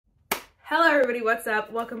Hello everybody, what's up?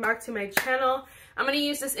 Welcome back to my channel. I'm going to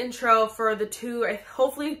use this intro for the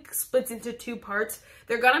hopefully splits into two parts.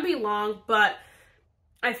 They're going to be long, but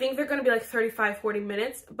I think they're going to be like 35-40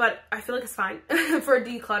 minutes, but I feel like it's fine for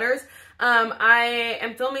declutters. I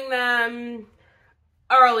am filming them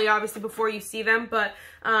early, obviously, before you see them, but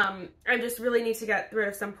I just really need to get rid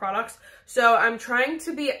of some products. So I'm trying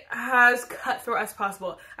to be as cutthroat as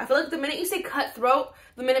possible. I feel like the minute you say cutthroat,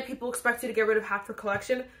 the minute people expect you to get rid of half your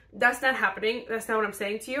collection, that's not happening. That's not what I'm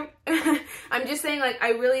saying to you. I'm just saying, like,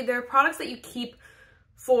 there are products that you keep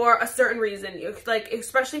for a certain reason. Like,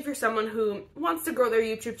 especially if you're someone who wants to grow their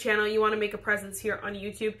YouTube channel, you want to make a presence here on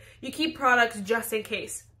YouTube, you keep products just in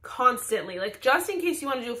case. Constantly, like, just in case you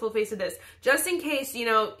want to do a full face of this, just in case, you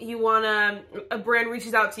know, you want a brand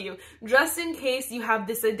reaches out to you, just in case you have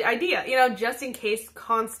this idea, you know, just in case,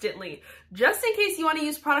 constantly, just in case you want to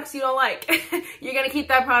use products you don't like. You're gonna keep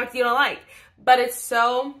that product you don't like. But it's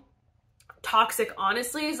so toxic,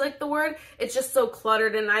 honestly, is like the word. It's just so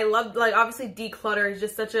cluttered, and I love, like, obviously declutter is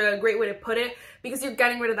just such a great way to put it, because you're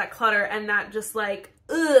getting rid of that clutter and that just, like,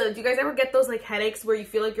 ugh. Do you guys ever get those, like, headaches where you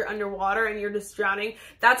feel like you're underwater and you're just drowning?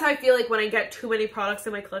 That's how I feel like when I get too many products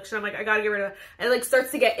in my collection. I'm like, I gotta get rid of them. And it, like,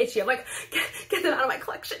 starts to get itchy. I'm like, get them out of my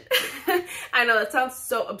collection. I know that sounds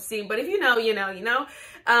so obscene, but if you know, you know, you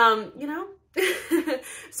know.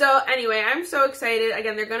 So anyway, I'm so excited.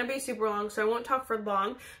 Again, they're gonna be super long, so I won't talk for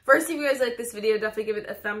long. First, if you guys like this video, definitely give it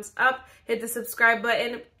a thumbs up, hit the subscribe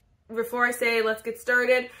button. Before I say let's get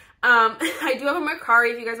started, I do have a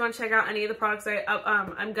Mercari if you guys want to check out any of the products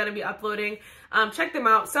I'm gonna be uploading. Check them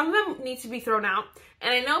out. Some of them need to be thrown out,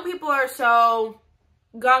 and I know people are so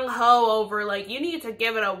gung-ho over, like, you need to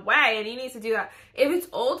give it away and you need to do that. If it's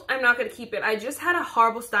old, I'm not gonna keep it. I just had a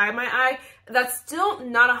horrible sty in my eye that's still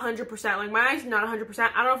not 100%. Like, my eye's not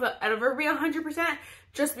 100%. I don't know if it'll ever be 100%,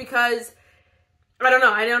 just because I don't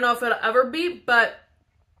know if it'll ever be, but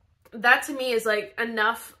that to me is, like,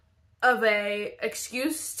 enough of a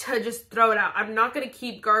excuse to just throw it out. I'm not gonna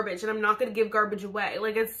keep garbage, and I'm not gonna give garbage away.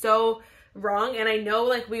 Like, it's so wrong, and I know,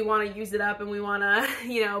 like, we want to use it up and we want to,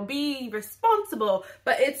 you know, be responsible,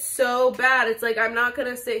 but it's so bad. It's like, I'm not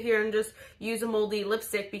gonna sit here and just use a moldy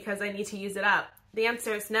lipstick because I need to use it up. The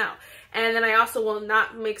answer is no. And then I also will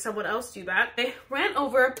not make someone else do that. I ran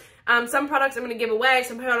over some products I'm gonna give away,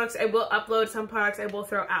 some products I will upload, some products I will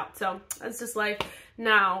throw out. So that's just life.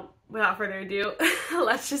 Now, without further ado,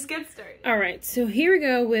 let's just get started. All right, so here we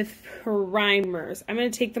go with primers. I'm going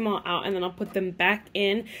to take them all out and then I'll put them back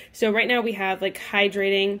in. So right now we have, like,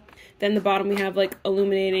 hydrating. Then the bottom we have, like,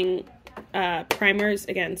 illuminating primers.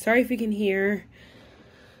 Again, sorry if you can hear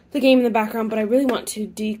the game in the background, but I really want to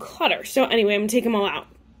declutter. So anyway, I'm going to take them all out.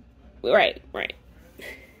 Right.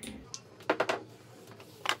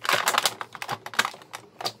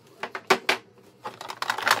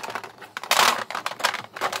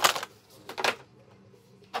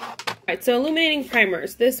 Alright, so illuminating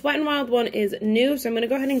primers. This Wet n Wild one is new, so I'm going to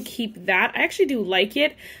go ahead and keep that. I actually do like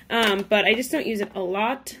it, but I just don't use it a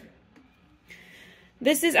lot.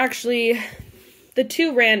 This is actually the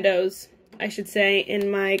two randos, I should say,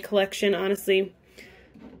 in my collection, honestly.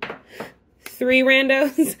 Three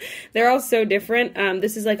randos. They're all so different.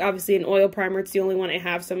 This is, like, obviously an oil primer. It's the only one I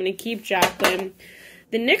have, so I'm going to keep Jacqueline.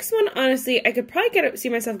 The next one, honestly, I could probably see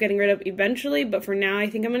myself getting rid of eventually, but for now, I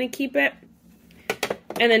think I'm going to keep it.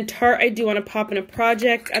 And then Tarte, I do want to pop in a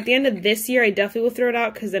project. At the end of this year, I definitely will throw it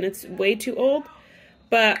out because then it's way too old.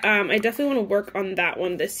 But I definitely want to work on that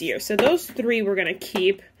one this year. So those three we're going to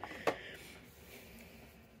keep.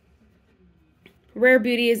 Rare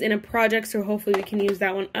Beauty is in a project, so hopefully we can use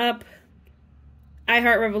that one up. I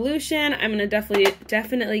Heart Revolution, I'm going to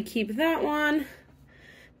definitely keep that one.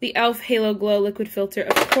 The e.l.f. Halo Glow Liquid Filter,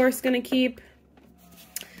 of course, going to keep.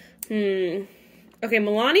 Okay,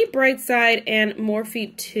 Milani Brightside and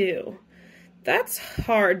Morphe 2. That's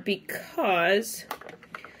hard because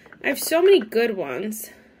I have so many good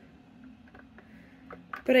ones.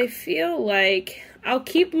 But I feel like I'll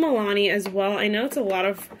keep Milani as well. I know it's a lot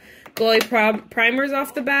of glowy primers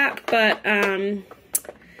off the bat, but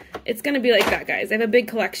it's going to be like that, guys. I have a big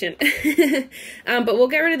collection. But we'll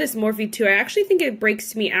get rid of this Morphe 2. I actually think it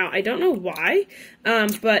breaks me out. I don't know why,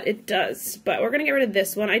 but it does. But we're going to get rid of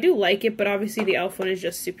this one. I do like it, but obviously the e.l.f. one is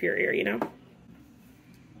just superior, you know?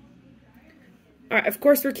 Alright, of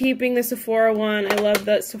course we're keeping the Sephora one. I love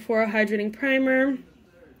the Sephora Hydrating Primer.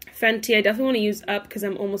 Fenty, I definitely want to use up because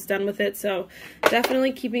I'm almost done with it, so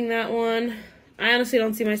definitely keeping that one. I honestly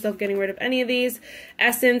don't see myself getting rid of any of these.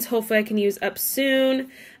 Essence, hopefully I can use up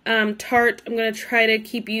soon. Tarte, I'm going to try to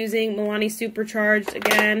keep using. Milani Supercharged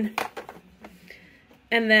again.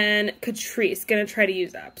 and then Catrice, gonna try to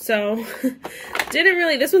use up. So, didn't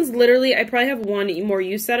really, this one's literally, I probably have one more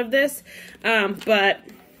use out of this, but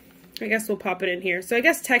I guess we'll pop it in here. So I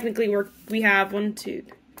guess technically we have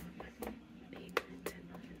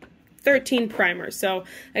 13 primers. So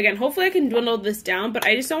again, hopefully I can dwindle this down, but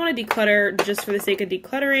I just don't want to declutter just for the sake of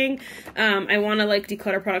decluttering. I want to like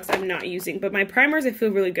declutter products I'm not using, but my primers I feel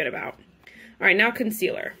really good about. All right, now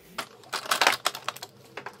concealer.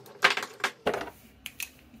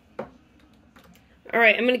 All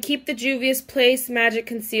right, I'm going to keep the Juvia's Place Magic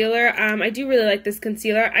Concealer. I do really like this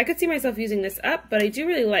concealer. I could see myself using this up, but I do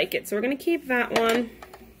really like it. So we're going to keep that one.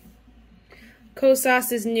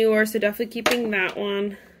 Kosas is newer, so definitely keeping that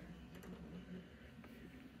one.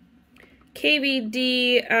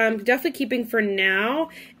 KVD, definitely keeping for now.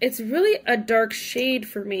 It's really a dark shade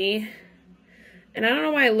for me. And I don't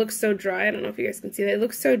know why it looks so dry. I don't know if you guys can see that. It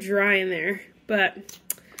looks so dry in there. But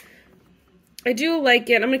I do like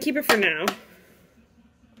it. I'm going to keep it for now.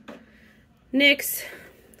 NYX,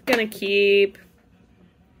 gonna keep.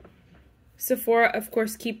 Sephora, of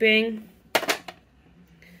course, keeping.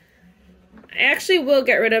 I actually will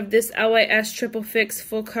get rid of this LYS Triple Fix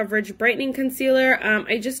Full Coverage Brightening Concealer.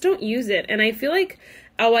 I just don't use it, and I feel like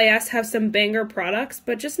LYS have some banger products,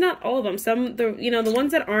 but just not all of them. Some, the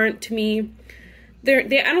ones that aren't, to me, I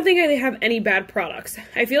don't think they have any bad products.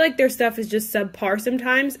 I feel like their stuff is just subpar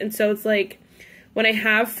sometimes, and so it's like, when I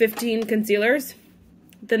have 15 concealers,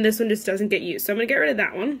 then this one just doesn't get used. So I'm going to get rid of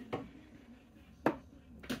that one.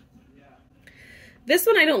 This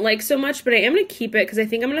one I don't like so much, but I am going to keep it because I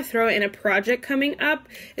think I'm going to throw it in a project coming up.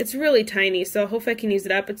 It's really tiny, so hopefully I can use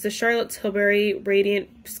it up. It's the Charlotte Tilbury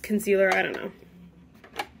Radiant Concealer. I don't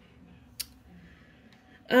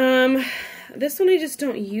know. This one I just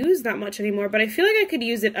don't use that much anymore, but I feel like I could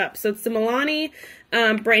use it up. So it's the Milani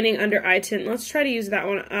Brightening Under Eye Tint. Let's try to use that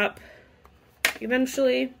one up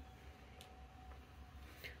eventually.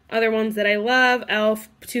 Other ones that I love, e.l.f.,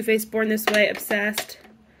 Too Faced Born This Way, Obsessed.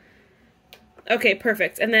 Okay,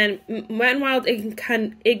 perfect. And then Wet n Wild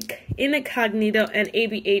Incognito and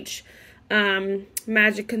ABH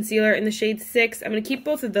Magic Concealer in the shade 6. I'm going to keep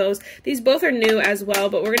both of those. These both are new as well,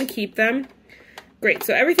 but we're going to keep them. Great,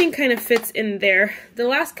 so everything kind of fits in there. The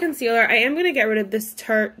last concealer, I am going to get rid of this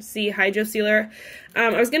Tarte C Hydro Sealer. I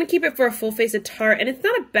was going to keep it for a full face of Tarte, and it's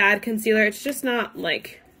not a bad concealer. It's just not,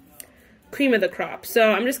 like, cream of the crop.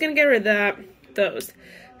 So I'm just going to get rid of those.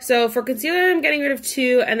 So for concealer, I'm getting rid of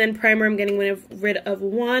 2, and then primer, I'm getting rid of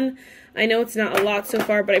 1. I know it's not a lot so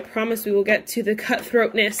far, but I promise we will get to the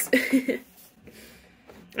cutthroatness.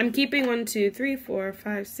 I'm keeping 1, 2, 3, 4,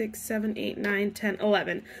 5, 6, 7, 8, 9, 10,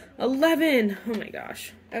 11. 11! Oh my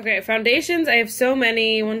gosh. Okay, foundations, I have so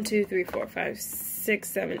many. 1, 2, 3, 4, 5, 6,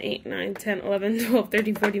 7, 8, 9, 10, 11, 12,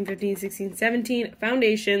 13, 14, 15, 16, 17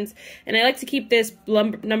 foundations. And I like to keep this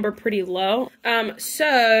number pretty low.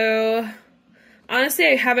 So honestly,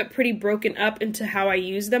 I have it pretty broken up into how I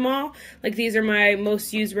use them all. Like, these are my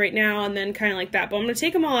most used right now, and then kind of like that. But I'm going to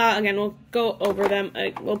take them all out. Again, we'll go over them.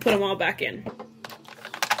 We'll put them all back in.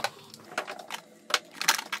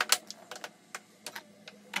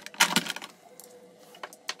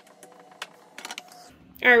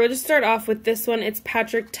 Alright, we'll just start off with this one. It's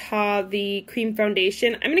Patrick Ta, the cream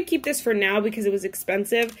foundation. I'm going to keep this for now because it was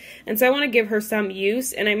expensive, and so I want to give her some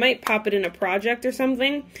use, and I might pop it in a project or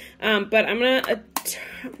something, but I'm going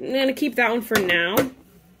to keep that one for now.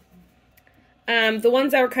 The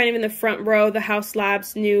ones that were kind of in the front row, the House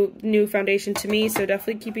Labs new foundation to me, so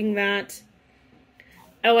definitely keeping that.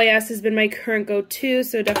 LYS has been my current go-to,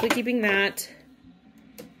 so definitely keeping that.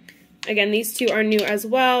 Again, these two are new as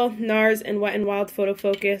well. NARS and Wet n Wild Photo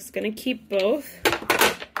Focus. Gonna keep both.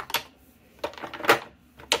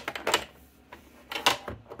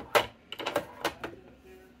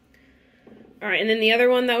 Alright, and then the other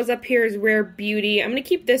one that was up here is Rare Beauty. I'm gonna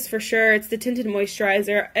keep this for sure. It's the Tinted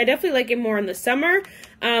Moisturizer. I definitely like it more in the summer,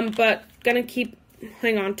 but gonna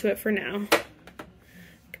hang on to it for now.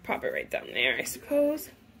 Could pop it right down there, I suppose.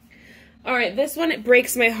 Alright, this one, it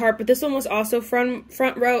breaks my heart, but this one was also front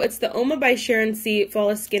row. It's the Oma by Sharon C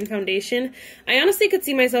Flawless Skin Foundation. I honestly could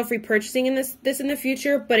see myself repurchasing this in the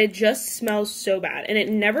future, but it just smells so bad, and it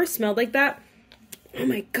never smelled like that. Oh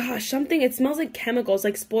my gosh, it smells like chemicals,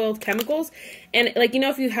 like spoiled chemicals, and like, you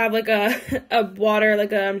know, if you have like a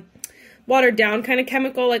watered down kind of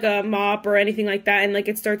chemical, like a mop or anything like that, and like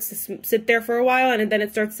it starts to sit there for a while, and then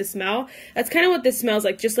it starts to smell. That's kind of what this smells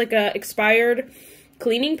like, just like a expired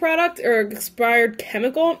cleaning product or expired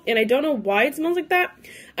chemical, and I don't know why it smells like that,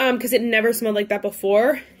 because it never smelled like that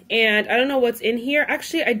before. And I don't know what's in here.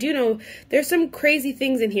 Actually, I do know there's some crazy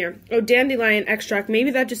things in here. Oh, dandelion extract.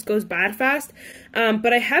 Maybe that just goes bad fast.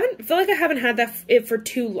 But I feel like I haven't had it for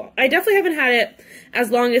too long. I definitely haven't had it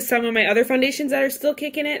as long as some of my other foundations that are still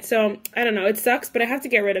kicking it. So I don't know. It sucks, but I have to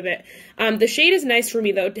get rid of it. The shade is nice for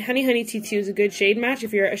me though. Honey Honey T2 is a good shade match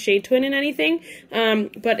if you're a shade twin in anything.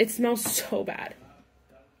 But it smells so bad.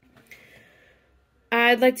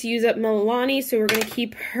 I'd like to use up Milani, so we're going to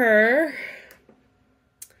keep her.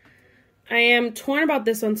 I am torn about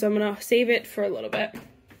this one, so I'm going to save it for a little bit.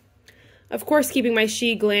 Of course, keeping my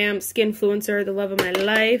She Glam Skinfluencer, the love of my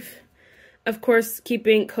life. Of course,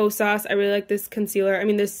 keeping Kosas. I really like this concealer. I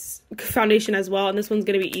mean, this foundation as well, and this one's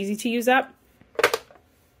going to be easy to use up.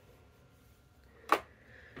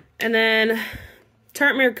 And then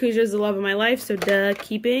Tarte Maracuja is the love of my life, so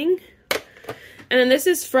keeping. And then this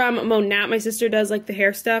is from Monat. My sister does like the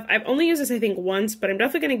hair stuff. I've only used this I think once, but I'm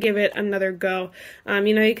definitely going to give it another go.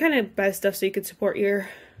 You know, you kind of buy stuff so you could support your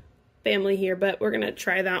family here, but we're going to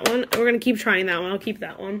try that one. We're going to keep trying that one. I'll keep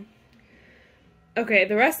that one. Okay,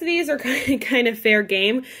 the rest of these are kind of fair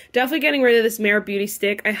game. Definitely getting rid of this Mare Beauty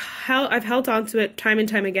stick. I've held on to it time and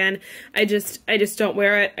time again. I just don't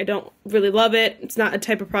wear it. I don't really love it. It's not a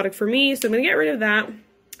type of product for me, so I'm going to get rid of that.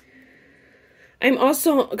 I'm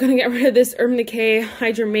also going to get rid of this Urban Decay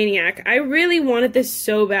Hydromaniac. I really wanted this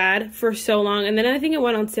so bad for so long, and then I think it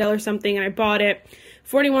went on sale or something, and I bought it.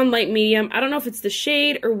 41 light medium. I don't know if it's the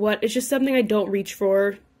shade or what. It's just something I don't reach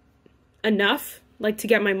for enough, like, to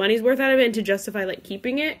get my money's worth out of it and to justify, like,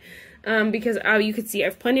 keeping it. Because you could see I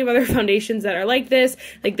have plenty of other foundations that are like this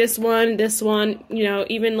one, you know,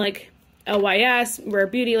 even, like, LYS, Rare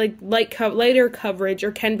Beauty, like, lighter coverage,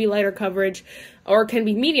 or can be lighter coverage, or can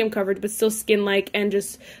be medium coverage, but still skin-like and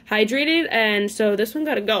just hydrated, and so this one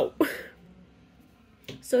gotta go.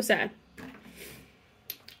 So sad.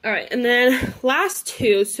 Alright, and then last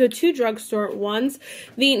two, so two drugstore ones.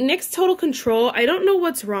 The NYX Total Control, I don't know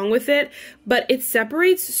what's wrong with it, but it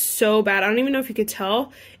separates so bad. I don't even know if you could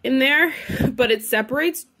tell in there, but it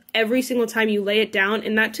separates every single time you lay it down,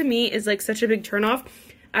 and that to me is like such a big turnoff.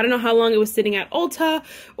 I don't know how long it was sitting at Ulta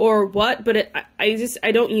or what, but I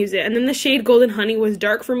don't use it. And then the shade Golden Honey was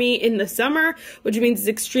dark for me in the summer, which means it's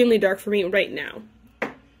extremely dark for me right now.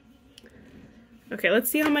 Okay, let's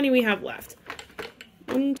see how many we have left.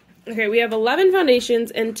 Okay, we have 11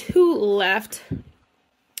 foundations and 2 left.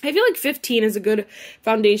 I feel like 15 is a good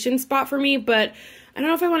foundation spot for me, but I don't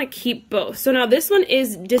know if I want to keep both. So now this one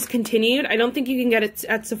is discontinued. I don't think you can get it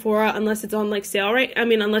at Sephora unless it's on like sale, right? I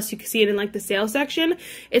mean, unless you can see it in like the sale section.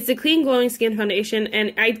 It's the Clean Glowing Skin Foundation,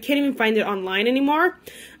 and I can't even find it online anymore.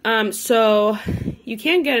 So you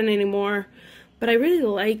can't get it anymore, but I really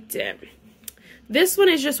liked it. This one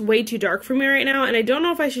is just way too dark for me right now, and I don't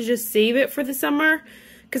know if I should just save it for the summer,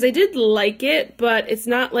 because I did like it, but it's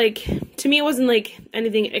not like, to me it wasn't like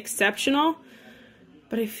anything exceptional.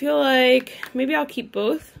 But I feel like maybe I'll keep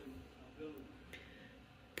both.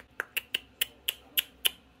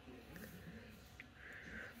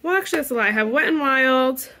 Well, actually, that's a lie. I have Wet n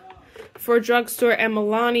Wild for drugstore and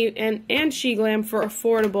Milani and She Glam for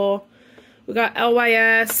affordable. We got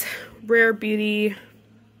LYS, Rare Beauty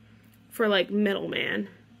for like middleman.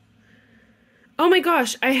 Oh my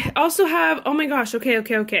gosh, I also have, oh my gosh,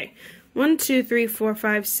 okay. 1, 2, 3, 4,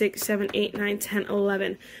 5, 6, 7, 8, 9, 10,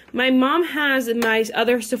 11. My mom has my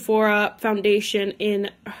other Sephora foundation in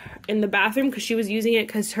the bathroom because she was using it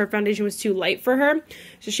because her foundation was too light for her.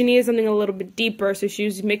 So she needed something a little bit deeper, so she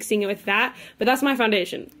was mixing it with that. But that's my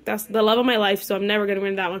foundation. That's the love of my life, so I'm never going to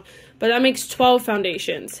win that one. But that makes 12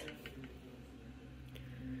 foundations.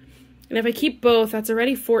 And if I keep both, that's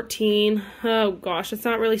already 14. Oh gosh, it's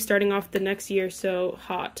not really starting off the next year so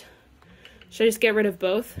hot. Should I just get rid of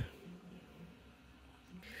both?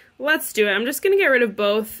 Let's do it. I'm just going to get rid of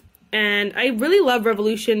both. And I really love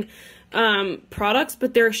Revolution products,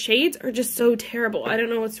 but their shades are just so terrible. I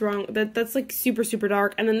don't know what's wrong. That's like super, super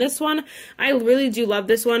dark. And then this one, I really do love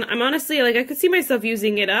this one. I'm honestly, like, I could see myself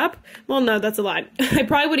using it up. Well, no, that's a lie. I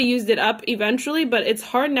probably would have used it up eventually, but it's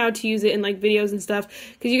hard now to use it in like videos and stuff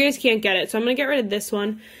because you guys can't get it. So I'm going to get rid of this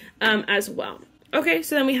one as well. Okay,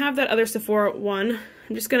 so then we have that other Sephora one.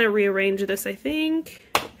 I'm just going to rearrange this, I think.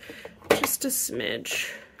 Just a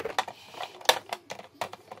smidge.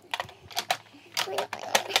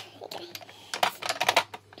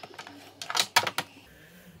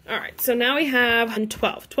 Alright, so now we have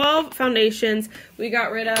 12 foundations. We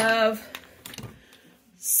got rid of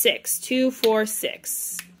 6. 2, 4,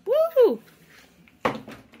 6. Woohoo!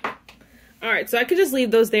 Alright, so I could just leave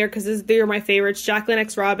those there because they are my favorites. Jacqueline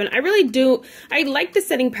X Robin. I really do. I like the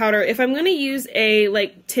setting powder. If I'm going to use a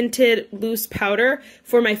like tinted loose powder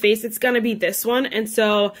for my face, it's going to be this one. And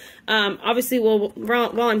so obviously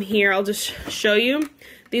while I'm here, I'll just show you.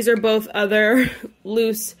 These are both other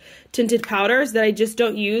loose tinted powders that I just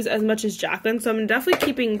don't use as much as Jacqueline. So I'm definitely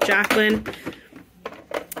keeping Jacqueline.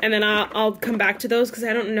 And then I'll come back to those because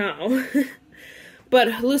I don't know.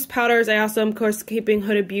 But loose powders, I also, of course, keeping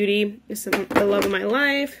Huda Beauty. It's the love of my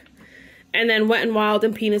life. And then Wet n Wild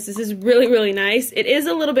and Penis. This is really, really nice. It is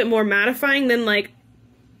a little bit more mattifying than, like,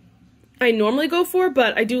 I normally go for,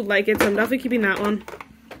 but I do like it, so I'm definitely keeping that one.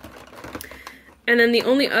 And then the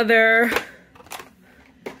only other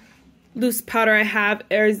loose powder I have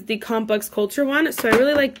is the Complex Culture one, so I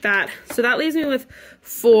really like that. So that leaves me with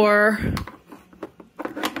 4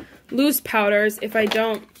 loose powders. If I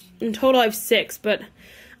don't, in total I have 6, but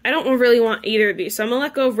I don't really want either of these, so I'm gonna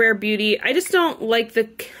let go of Rare Beauty. I just don't like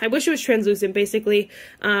I wish it was translucent basically,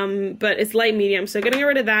 but it's light medium, so I'm gonna get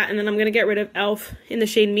rid of that, and then I'm gonna get rid of e.l.f. in the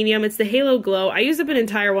shade medium. It's the Halo Glow. I used up an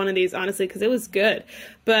entire one of these, honestly, because it was good,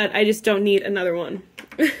 but I just don't need another one.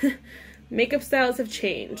 Makeup styles have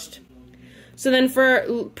changed. So then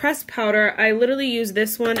for pressed powder, I literally use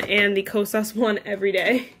this one and the Kosas one every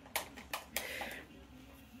day.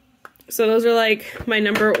 So those are like my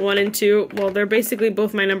number 1 and 2. Well, they're basically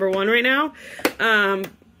both my number 1 right now.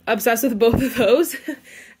 Obsessed with both of those.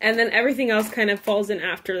 And then everything else kind of falls in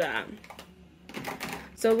after that.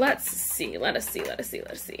 So let's see. Let us see.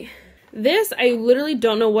 This, I literally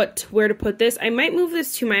don't know where to put this. I might move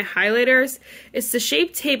this to my highlighters. It's the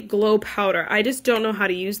Shape Tape Glow Powder. I just don't know how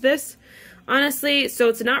to use this, honestly. So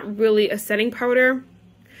it's not really a setting powder,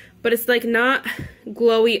 but it's like not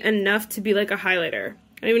glowy enough to be like a highlighter.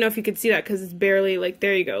 I don't even know if you could see that because it's barely, like,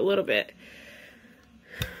 there you go, a little bit.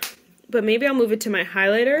 But maybe I'll move it to my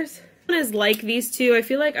highlighters. One is like these two. I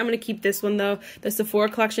feel like I'm going to keep this one, though, the Sephora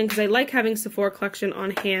collection, because I like having Sephora collection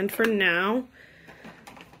on hand for now.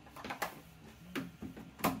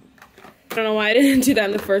 I don't know why I didn't do that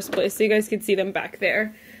in the first place, so you guys can see them back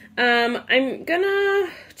there. I'm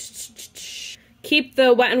gonna keep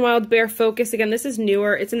the Wet n Wild Bare Focus. Again, this is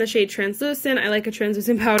newer. It's in the shade Translucent. I like a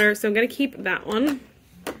translucent powder, so I'm gonna keep that one.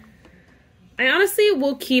 I honestly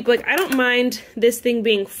will keep, like, I don't mind this thing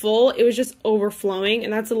being full. It was just overflowing,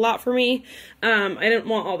 and that's a lot for me. I didn't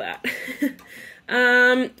want all that.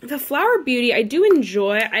 The Flower Beauty, I do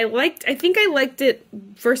enjoy. I think I liked it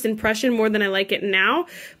first impression more than I like it now,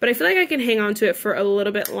 but I feel like I can hang on to it for a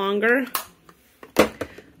little bit longer.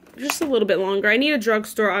 Just a little bit longer. I need a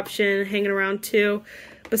drugstore option hanging around too,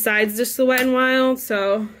 besides just the Wet n Wild,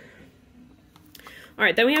 so.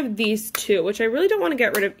 Alright, then we have these two, which I really don't want to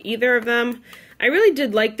get rid of either of them. I really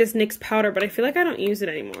did like this NYX powder, but I feel like I don't use it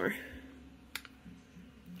anymore.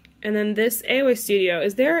 And then this AOA Studio.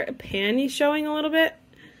 Is there a pan showing a little bit?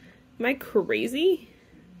 Am I crazy?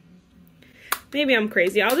 Maybe I'm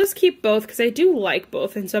crazy. I'll just keep both because I do like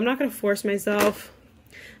both, and so I'm not going to force myself.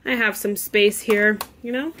 I have some space here,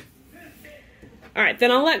 you know? Alright,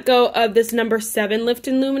 then I'll let go of this number 7 Lift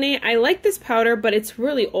and Illuminate. I like this powder, but it's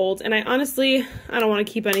really old, and I don't want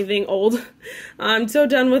to keep anything old. I'm so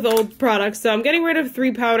done with old products, so I'm getting rid of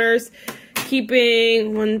 3 powders,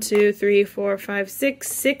 keeping 1, 2, 3, 4, 5,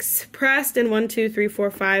 6 pressed, and 1, 2, 3,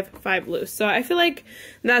 4, 5 loose. So I feel like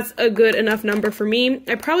that's a good enough number for me.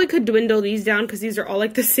 I probably could dwindle these down because these are all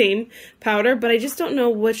like the same powder, but I just don't know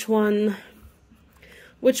which one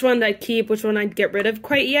I'd keep, which one I'd get rid of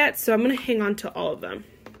quite yet, so I'm going to hang on to all of them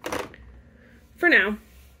for now.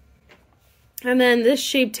 And then this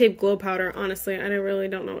Shape Tape Glow Powder, honestly, I really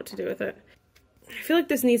don't know what to do with it. I feel like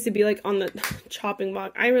this needs to be like on the chopping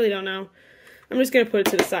block. I really don't know. I'm just going to put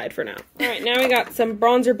it to the side for now. Alright, now we got some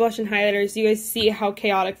bronzer, blush, and highlighters. You guys see how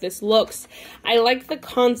chaotic this looks. I like the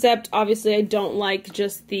concept. Obviously, I don't like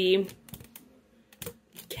just the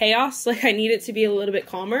chaos. Like, I need it to be a little bit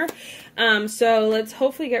calmer. So let's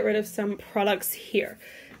hopefully get rid of some products here.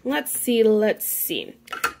 Let's see.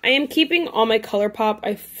 I am keeping all my ColourPop.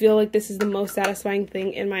 I feel like this is the most satisfying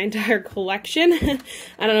thing in my entire collection.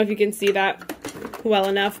 I don't know if you can see that well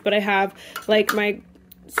enough, but I have like my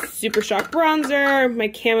Super Shock bronzer, my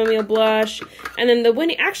chamomile blush, and then the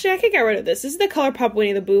Winnie. Actually, I could get rid of this. This is the ColourPop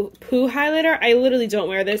Winnie the Pooh highlighter. I literally don't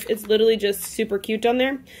wear this. It's literally just super cute on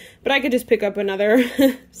there, but I could just pick up another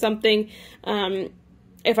something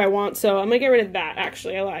if I want. So I'm gonna get rid of that.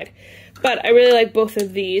 Actually, I lied, but I really like both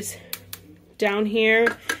of these down here,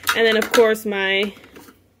 and then of course my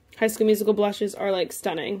High School Musical blushes are like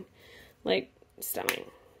stunning,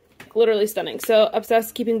 literally stunning. So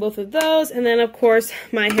obsessed keeping both of those. And then of course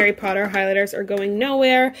my Harry Potter highlighters are going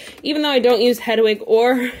nowhere, even though I don't use Hedwig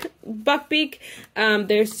or Buckbeak.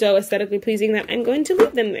 They're so aesthetically pleasing that I'm going to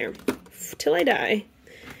leave them there till I die.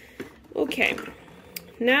 Okay,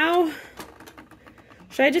 now,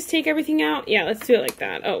 should I just take everything out? Yeah, let's do it like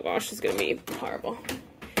that. Oh gosh, it's gonna be horrible.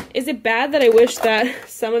 Is it bad that I wish that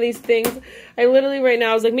some of these things, I literally right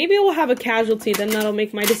now, I was like, maybe I will have a casualty, then that'll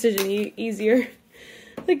make my decision easier.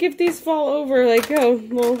 Like, if these fall over, like, oh,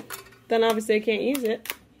 well, then obviously I can't use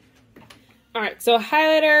it. Alright, so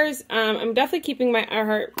highlighters, I'm definitely keeping my I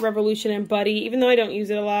Heart Revolution and Buddy, even though I don't use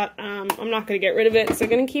it a lot. I'm not going to get rid of it, so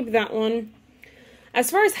I'm going to keep that one. As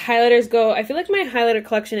far as highlighters go, I feel like my highlighter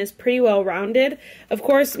collection is pretty well rounded. Of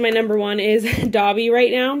course, my number one is Dobby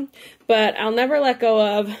right now, but I'll never let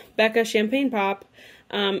go of Becca Champagne Pop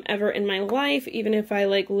ever in my life, even if I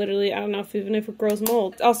like literally, I don't know, even if it grows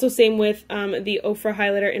mold. Also same with the Ofra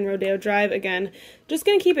highlighter in Rodeo Drive. Again, just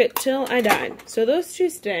gonna keep it till I die. So those two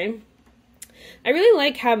stay. I really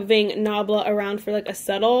like having Nabla around for like a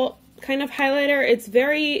subtle kind of highlighter. It's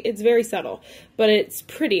very subtle, but it's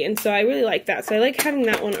pretty, and so I really like that. So I like having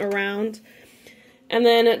that one around. And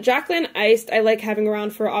then Jacqueline Iced, I like having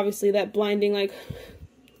around for obviously that blinding like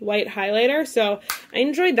white highlighter. So I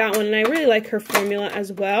enjoyed that one, and I really like her formula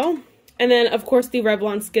as well. And then of course the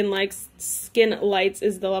Revlon Skin Lights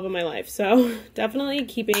is the love of my life. So definitely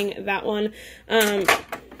keeping that one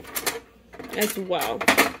as well.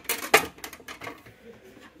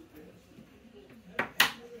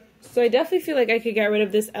 So I definitely feel like I could get rid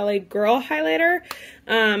of this LA Girl highlighter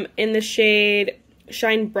in the shade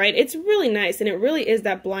Shine Bright. It's really nice, and it really is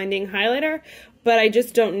that blinding highlighter, but I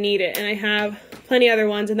just don't need it. And I have plenty other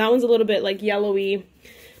ones, and that one's a little bit like yellowy,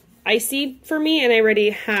 icy for me, and I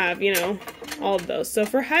already have, you know, all of those. So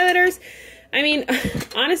for highlighters, I mean,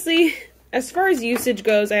 honestly, as far as usage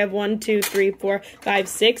goes, I have 1, 2, 3, 4, 5,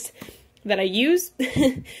 6 that I use,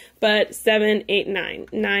 but 7, 8,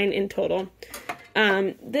 9 in total.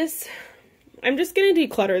 This, I'm just going to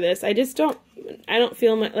declutter this. I don't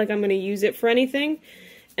feel like I'm going to use it for anything,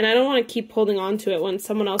 and I don't want to keep holding on to it when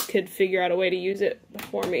someone else could figure out a way to use it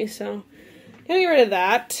for me, so I'm going to get rid of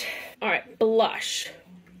that. Alright, blush.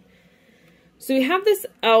 So we have this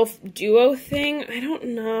e.l.f. duo thing. I don't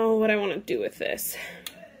know what I want to do with this.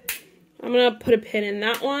 I'm going to put a pin in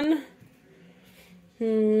that one.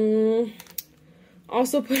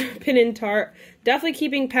 Also put a pin in Tarte. Definitely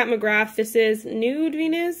keeping Pat McGrath. This is Nude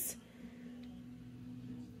Venus.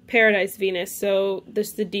 Paradise Venus. So this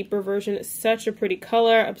is the deeper version. It's such a pretty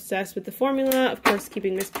color. Obsessed with the formula. Of course,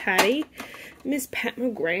 keeping Miss Pat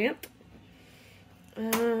McGrath.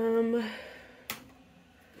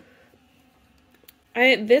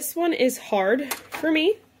 This one is hard for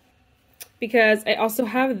me because I also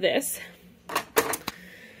have this.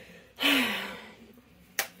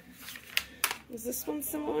 Is this one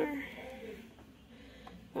similar?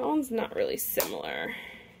 That one's not really similar.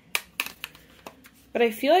 But I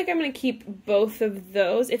feel like I'm going to keep both of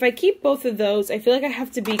those. If I keep both of those, I feel like I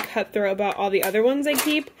have to be cutthroat about all the other ones I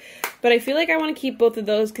keep. But I feel like I want to keep both of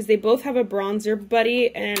those because they both have a bronzer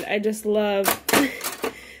buddy, and I just love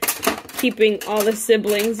keeping all the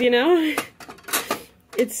siblings, you know?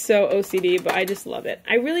 It's so OCD, but I just love it.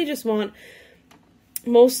 I really just want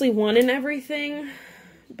mostly one in everything,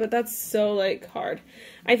 but that's so, like, hard.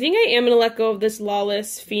 I think I am going to let go of this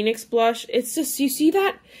Lawless Phoenix blush. It's just, you see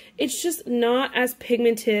that? It's just not as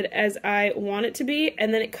pigmented as I want it to be,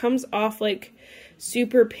 and then it comes off, like,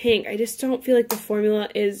 super pink. I just don't feel like the formula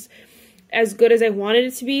is as good as I wanted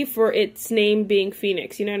it to be for its name being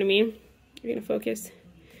Phoenix, you know what I mean? You're going to focus.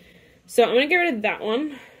 So I'm going to get rid of that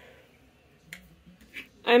one.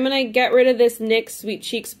 I'm going to get rid of this NYX Sweet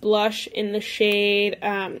Cheeks blush in the shade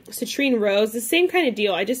Citrine Rose. The same kind of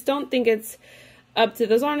deal. I just don't think it's up to,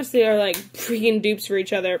 those honestly are like freaking dupes for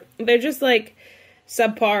each other. They're just like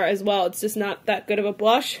subpar as well. It's just not that good of a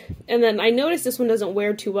blush. And then I noticed this one doesn't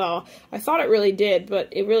wear too well. I thought it really did, but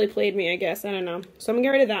it really played me, I guess. I don't know. So I'm going to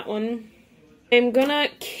get rid of that one. I'm gonna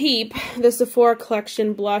keep the Sephora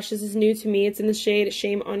Collection blush. This is new to me. It's in the shade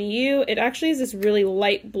Shame on You. It actually is this really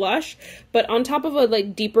light blush, but on top of a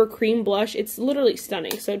like deeper cream blush, it's literally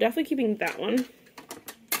stunning. So definitely keeping that one.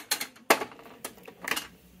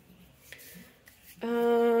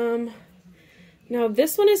 Now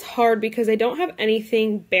this one is hard because I don't have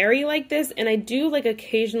anything berry like this, and I do like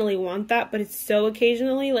occasionally want that, but it's so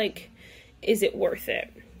occasionally, like, is it worth it?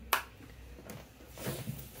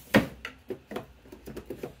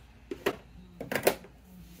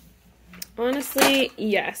 Honestly,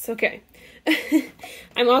 yes. Okay.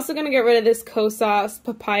 I'm also going to get rid of this Kosas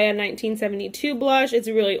Papaya 1972 blush. It's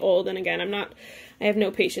really old, and again, I have no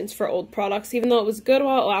patience for old products. Even though it was good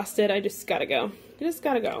while it lasted, I just gotta go. I just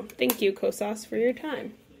gotta go. Thank you, Kosas, for your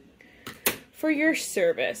time. for your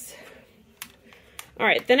service. All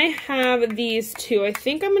right, then I have these two. I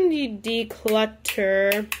think I'm going to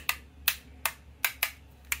declutter.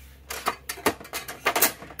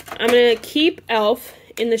 I'm going to keep e.l.f.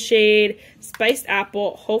 in the shade Spiced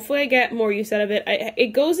Apple. Hopefully I get more use out of it.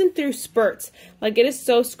 It goes in through spurts. Like, it is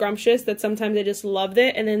so scrumptious that sometimes I just loved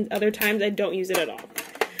it, and then other times I don't use it at all.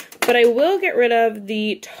 But I will get rid of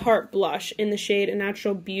the Tarte blush in the shade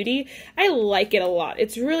Natural Beauty. I like it a lot.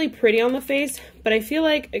 It's really pretty on the face, but I feel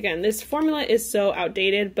like, again, this formula is so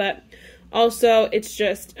outdated, but also it's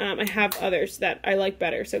just, I have others that I like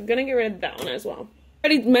better. So I'm going to get rid of that one as well. I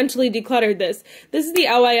already mentally decluttered this. This is the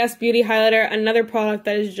LYS Beauty Highlighter, another product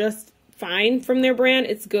that is just fine from their brand.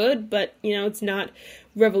 It's good, but, you know, it's not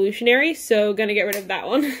revolutionary, so gonna get rid of that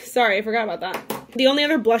one. Sorry, I forgot about that. The only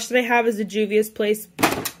other blush that I have is the Juvia's Place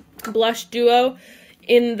Blush Duo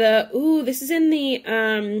in the, ooh, this is in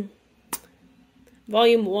the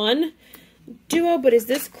Volume 1 Duo, but is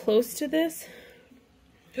this close to this?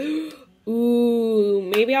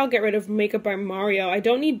 Ooh, maybe I'll get rid of Makeup by Mario. I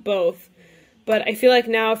don't need both, but I feel like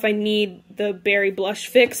now if I need the berry blush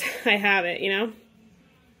fix, I have it, you know?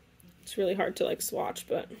 It's really hard to, like, swatch,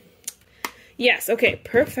 but yes, okay,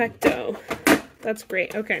 perfecto. That's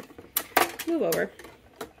great. Okay, move over.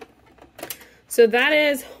 So that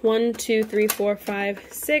is 1, 2, 3, 4, 5,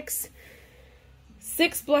 6.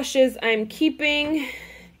 6 blushes I'm keeping,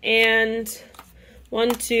 and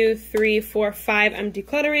 1, 2, 3, 4, 5 I'm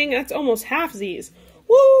decluttering. That's almost half these.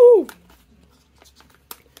 Woo!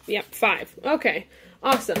 Yep, 5. Okay,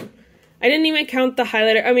 awesome. I didn't even count the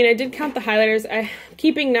highlighter. I mean, I did count the highlighters. I'm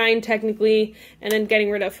keeping 9 technically, and then getting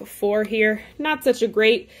rid of 4 here. Not such a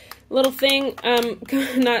great little thing.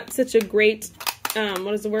 Not such a great,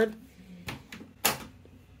 what is the word?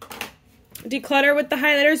 Declutter with the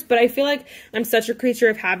highlighters, but I feel like I'm such a creature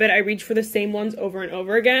of habit. I reach for the same ones over and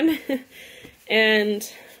over again.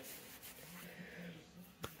 And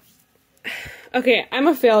okay, I'm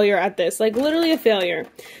a failure at this, like literally a failure.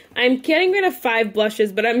 I'm getting rid of 5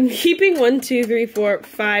 blushes, but I'm keeping 1, 2, 3, 4,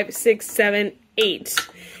 5, 6, 7, 8.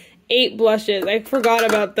 8 blushes. I forgot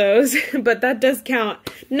about those, but that does count.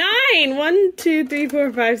 9! 1, 2, 3,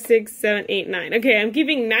 4, 5, 6, 7, 8, 9. Okay, I'm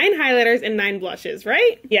keeping 9 highlighters and 9 blushes,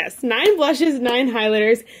 right? Yes, 9 blushes, 9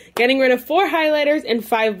 highlighters. Getting rid of 4 highlighters and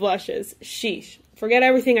 5 blushes. Sheesh. Forget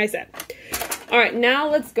everything I said. Alright, now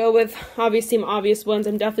let's go with obviously my obvious ones.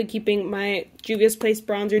 I'm definitely keeping my Juvia's Place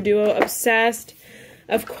Bronzer Duo Obsessed.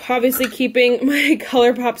 Obviously keeping my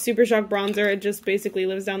ColourPop Super Shock Bronzer. It just basically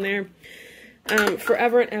lives down there.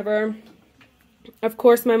 Forever and ever. Of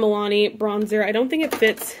course, my Milani bronzer. I don't think it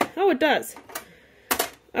fits. Oh, it does.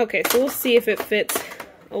 Okay, so we'll see if it fits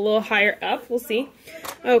a little higher up. We'll see.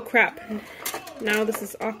 Oh, crap. Now this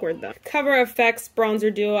is awkward, though. Cover FX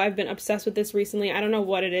Bronzer Duo. I've been obsessed with this recently. I don't know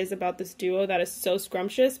what it is about this duo that is so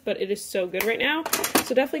scrumptious, but it is so good right now.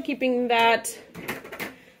 So definitely keeping that.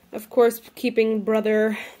 Of course, keeping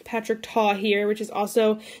Brother Patrick Ta here, which is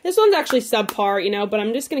also, this one's actually subpar, you know, but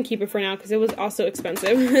I'm just going to keep it for now because it was also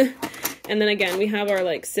expensive. And then again, we have our,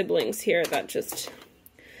 like, siblings here that just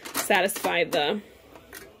satisfy the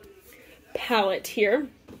palette here.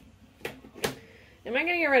 Am I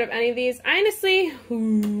going to get rid of any of these? Honestly,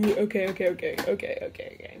 okay.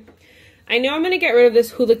 I know I'm going to get rid of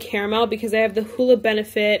this Hula Caramel because I have the Hula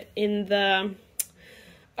Benefit in the,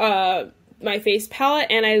 my face palette,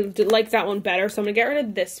 and I like that one better, so I'm going to get rid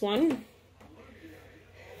of this one.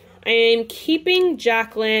 I'm keeping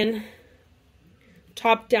Jaclyn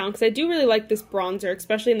Top Down, because I do really like this bronzer,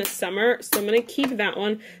 especially in the summer, so I'm going to keep that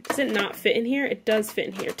one. Does it not fit in here? It does fit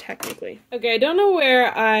in here, technically. Okay, I don't know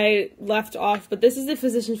where I left off, but this is the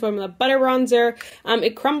Physicians Formula Butter Bronzer.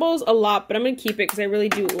 It crumbles a lot, but I'm going to keep it because I really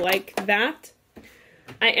do like that.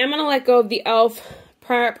 I am going to let go of the e.l.f.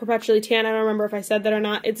 Perpetually Tan. I don't remember if I said that or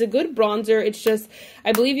not. It's a good bronzer. It's just,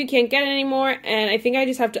 I believe you can't get it anymore, and I think I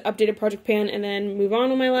just have to update a project pan and then move on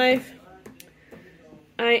with my life.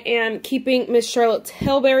 I am keeping Miss Charlotte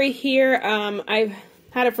Tilbury here. I've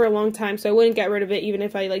had it for a long time, so I wouldn't get rid of it even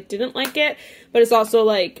if I, like, didn't like it, but it's also,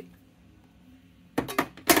 like,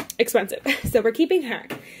 expensive, so we're keeping her.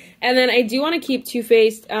 And then I do want to keep Too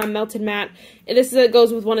Faced Melted Matte. This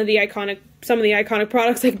goes with one of the some of the iconic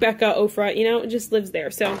products like Becca, Ofra, you know, it just lives there.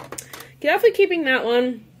 So definitely keeping that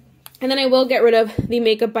one. And then I will get rid of the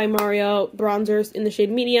Makeup by Mario bronzers in the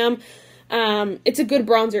shade Medium. It's a good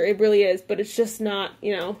bronzer, it really is, but it's just not,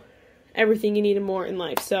 you know, everything you need and more in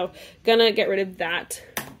life. So gonna get rid of that.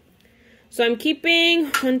 So I'm keeping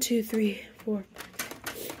 1, 2, 3, 4,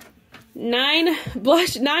 9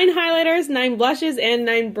 highlighters, 9 blushes, and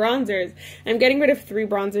 9 bronzers. I'm getting rid of 3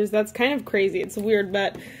 bronzers. That's kind of crazy. It's weird,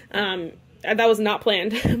 but that was not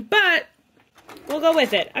planned. But we'll go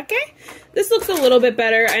with it, okay? This looks a little bit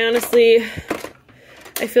better.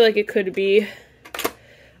 I feel like it could be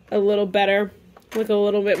a little better, look a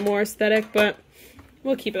little bit more aesthetic, but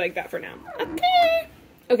we'll keep it like that for now. Okay.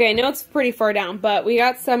 Okay, I know it's pretty far down, but we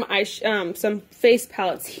got some face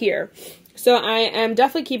palettes here. So I am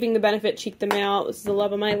definitely keeping the Benefit Cheek the Mail. This is the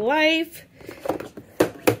love of my life.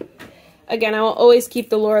 Again, I will always keep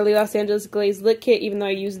the Laura Lee Los Angeles Glaze Lit Kit, even though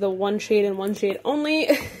I use the one shade and one shade only.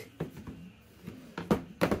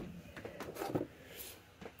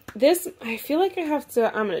 This, I feel like I have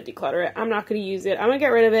to, I'm going to declutter it. I'm not going to use it. I'm going to get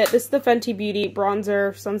rid of it. This is the Fenty Beauty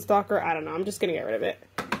Bronzer Sunstalker. I don't know. I'm just going to get rid of it.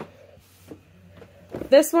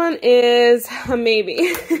 This one is a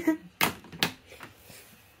maybe.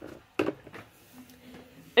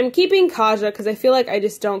 I'm keeping Kaja because I feel like I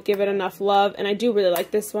just don't give it enough love, and I do really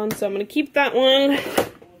like this one, so I'm going to keep that one.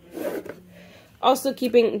 Also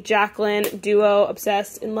keeping Jacqueline Duo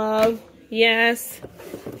Obsessed in Love. Yes.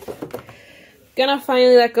 Gonna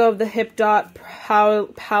finally let go of the Hip Dot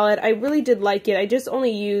palette. I really did like it. I just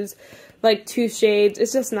only use like 2 shades.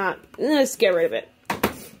 It's just not, let's get rid of it.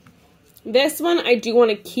 This one I do want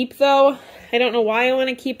to keep though. I don't know why I want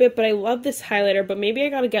to keep it, but I love this highlighter, but maybe I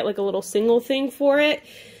gotta get like a little single thing for it.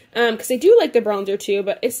 Because I do like the bronzer too,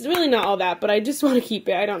 but it's really not all that, but I just want to keep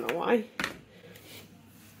it. I don't know why.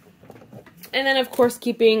 And then of course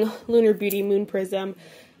keeping Lunar Beauty Moon Prism.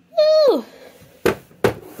 Woo!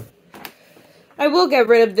 I will get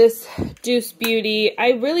rid of this Juice Beauty.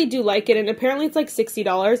 I really do like it, and apparently it's like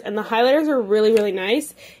 $60, and the highlighters are really, really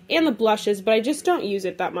nice, and the blushes, but I just don't use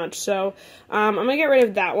it that much, so I'm going to get rid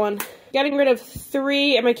of that one. Getting rid of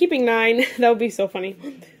 3. Am I keeping 9? That would be so funny.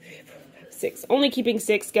 1, 2, 3, 4, 5, 6. Only keeping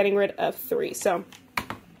 6, getting rid of 3, so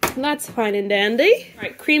that's fine and dandy.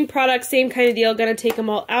 Alright, cream products, same kind of deal. Gonna take them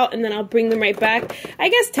all out and then I'll bring them right back. I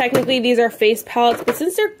guess technically these are face palettes, but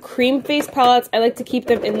since they're cream face palettes, I like to keep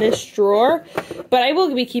them in this drawer. But I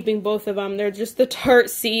will be keeping both of them. They're just the Tarte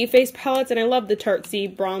C face palettes, and I love the Tarte C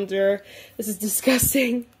bronzer. This is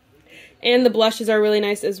disgusting. And the blushes are really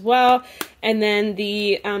nice as well. And then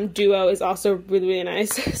the Duo is also really, really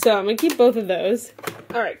nice. So I'm going to keep both of those.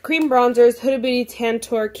 Alright, cream bronzers, Huda Beauty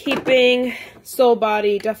Tantour keeping. Soul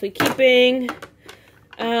Body definitely keeping.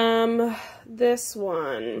 This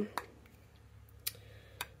one.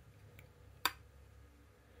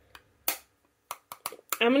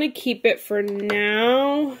 I'm going to keep it for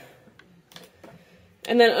now.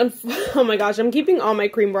 And then, oh my gosh, I'm keeping all my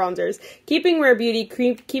cream bronzers. Keeping Rare Beauty,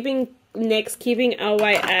 keeping NYX, keeping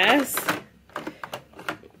LYS.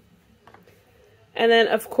 And then,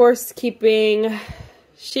 of course, keeping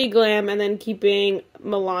She Glam, and then keeping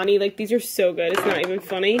Milani. Like, these are so good. It's not even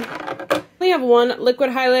funny. I only have one liquid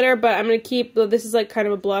highlighter, but I'm going to keep, this is like kind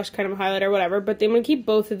of a blush, kind of a highlighter, whatever. But I'm going to keep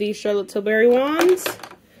both of these Charlotte Tilbury wands.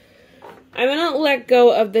 I'm going to let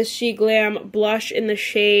go of the She Glam blush in the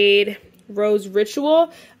shade Rose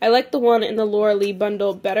Ritual. I like the one in the Laura Lee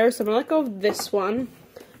bundle better, so I'm going to let go of this one.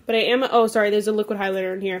 But I am, oh sorry, there's a liquid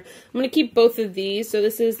highlighter in here. I'm going to keep both of these. So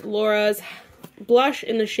this is Laura's blush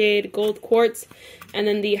in the shade Gold Quartz, and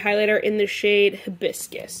then the highlighter in the shade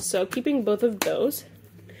Hibiscus. So keeping both of those.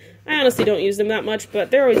 I honestly don't use them that much,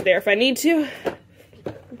 but they're always there if I need to.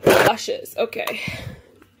 Blushes, okay.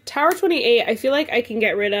 Tower 28, I feel like I can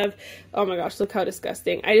get rid of. Oh my gosh, look how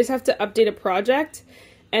disgusting. I just have to update a project,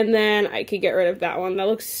 and then I could get rid of that one. That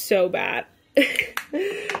looks so bad.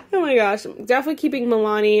 Oh my gosh, I'm definitely keeping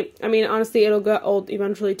Milani. I mean, honestly, it'll get old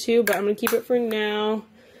eventually too, but I'm going to keep it for now.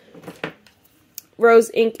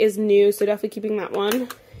 Rose Ink is new, so definitely keeping that one.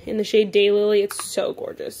 In the shade Daylily, it's so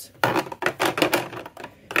gorgeous.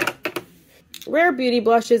 Rare Beauty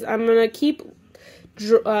blushes, I'm going to keep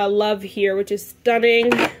Love Here, which is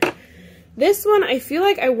stunning. This one, I feel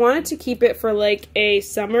like I wanted to keep it for like a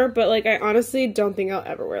summer, but like I honestly don't think I'll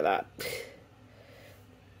ever wear that.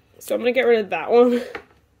 So I'm going to get rid of that one.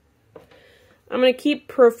 I'm going to keep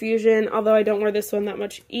Profusion, although I don't wear this one that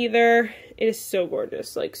much either. It is so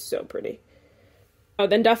gorgeous, like so pretty. Oh,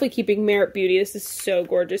 then definitely keeping Merit Beauty. This is so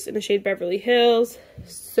gorgeous in the shade Beverly Hills.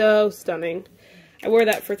 So stunning. I wore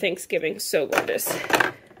that for Thanksgiving. So gorgeous.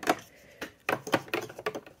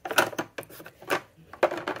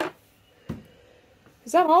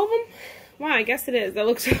 Is that all of them? Wow, I guess it is. That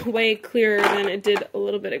looks way clearer than it did a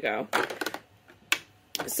little bit ago.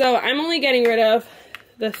 So I'm only getting rid of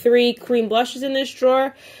the 3 cream blushes in this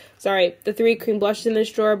drawer. Sorry, the 3 cream blushes in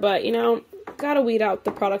this drawer, but you know, gotta weed out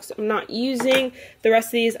the products I'm not using. The rest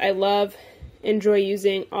of these I love, enjoy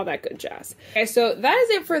using, all that good jazz. Okay, so that is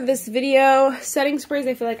it for this video. Setting sprays,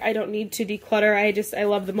 I feel like I don't need to declutter. I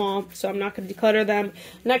love them all, so I'm not going to declutter them.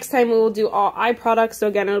 Next time we will do all eye products, so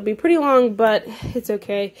again, it'll be pretty long, but it's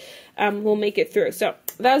okay. we'll make it through. So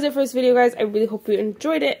that was it for this video, guys. I really hope you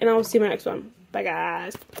enjoyed it, and I will see you in my next one. Bye,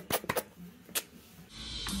 guys.